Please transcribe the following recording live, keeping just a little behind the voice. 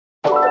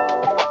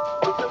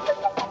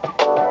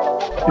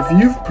If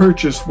you've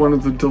purchased one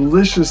of the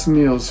delicious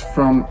meals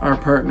from our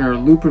partner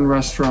Lupin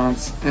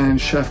Restaurants and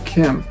Chef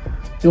Kim,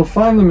 you'll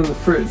find them in the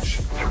fridge.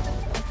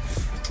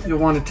 You'll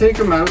want to take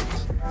them out,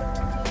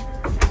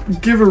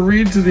 give a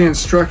read to the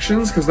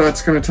instructions because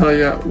that's going to tell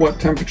you what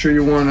temperature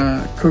you want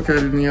to cook at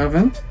in the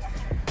oven.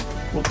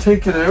 We'll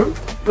take it out.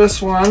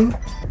 This one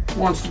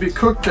wants to be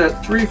cooked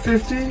at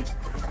 350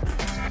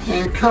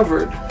 and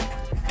covered.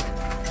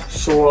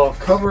 So I'll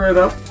cover it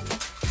up.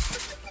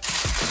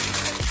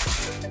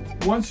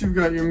 Once you've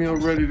got your meal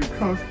ready to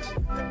cook,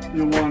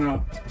 you'll want to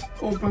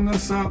open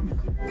this up,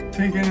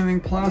 take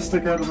anything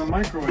plastic out of the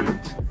microwave,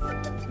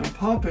 and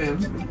pop in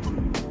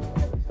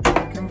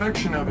a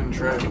convection oven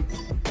tray.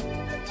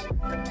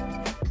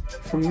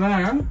 From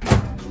there,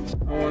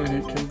 I want to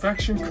hit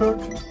convection cook,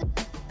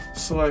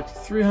 select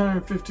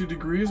 350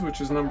 degrees,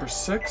 which is number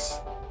 6,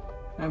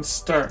 and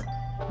start.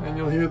 And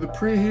you'll hear the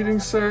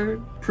preheating start.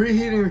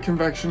 Preheating the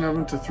convection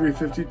oven to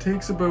 350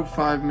 takes about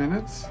 5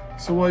 minutes.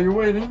 So while you're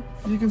waiting,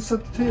 you can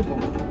set the table.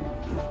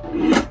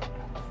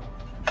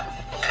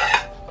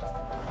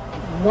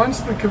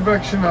 Once the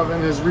convection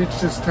oven has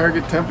reached its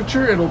target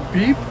temperature, it'll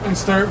beep and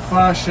start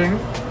flashing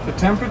the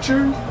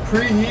temperature,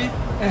 preheat,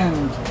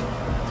 end.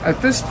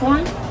 At this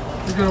point,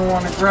 you're going to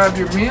want to grab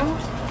your meal,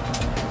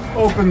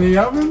 open the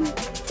oven,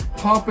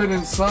 pop it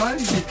inside.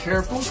 Be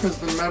careful because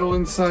the metal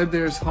inside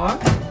there is hot.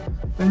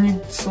 Then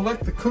you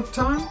select the cook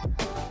time.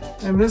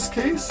 In this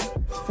case,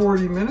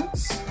 40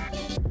 minutes.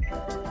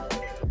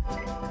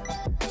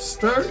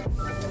 Start.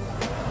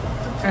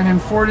 And in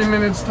 40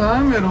 minutes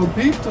time, it'll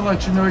beep to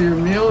let you know your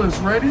meal is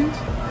ready.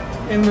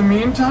 In the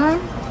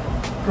meantime,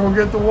 go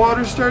get the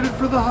water started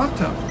for the hot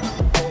tub.